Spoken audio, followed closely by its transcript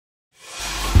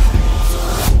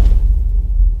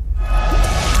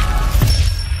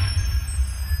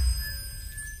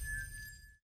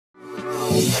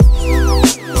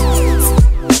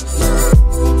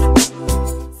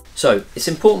So it's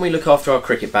important we look after our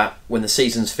cricket bat when the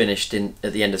season's finished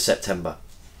at the end of September.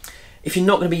 If you're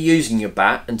not going to be using your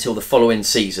bat until the following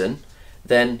season,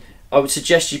 then I would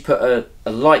suggest you put a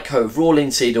light coat of raw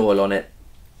linseed oil on it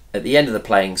at the end of the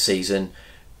playing season.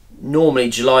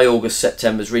 Normally July, August,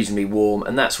 September is reasonably warm,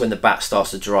 and that's when the bat starts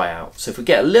to dry out. So if we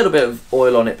get a little bit of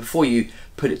oil on it before you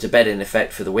put it to bed in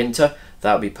effect for the winter,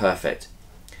 that would be perfect.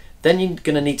 Then you're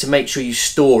going to need to make sure you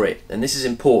store it, and this is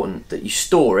important, that you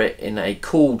store it in a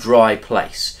cool, dry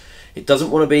place. It doesn't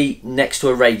want to be next to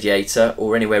a radiator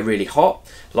or anywhere really hot.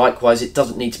 Likewise, it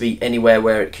doesn't need to be anywhere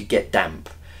where it could get damp.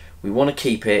 We want to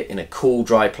keep it in a cool,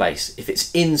 dry place. If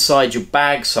it's inside your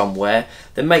bag somewhere,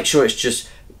 then make sure it's just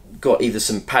got either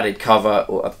some padded cover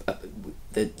or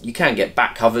you can get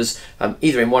back covers,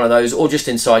 either in one of those or just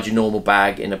inside your normal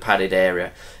bag in a padded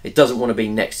area. It doesn't want to be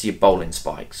next to your bowling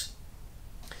spikes.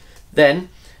 Then,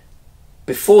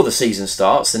 before the season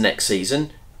starts, the next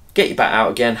season, get your bat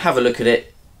out again, have a look at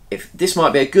it. If this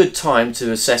might be a good time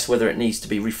to assess whether it needs to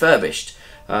be refurbished.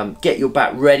 Get your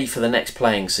bat ready for the next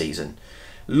playing season.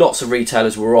 Lots of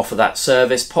retailers will offer that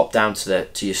service. Pop down to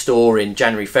your store in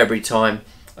January, February time.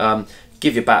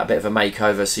 Give your bat a bit of a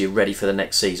makeover so you're ready for the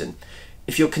next season.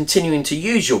 If you're continuing to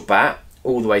use your bat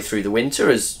all the way through the winter,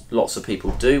 as lots of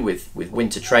people do with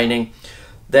winter training,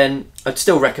 then I'd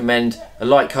still recommend a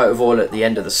light coat of oil at the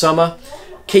end of the summer.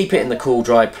 Keep it in the cool,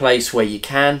 dry place where you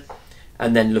can,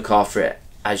 and then look after it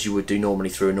as you would do normally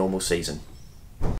through a normal season.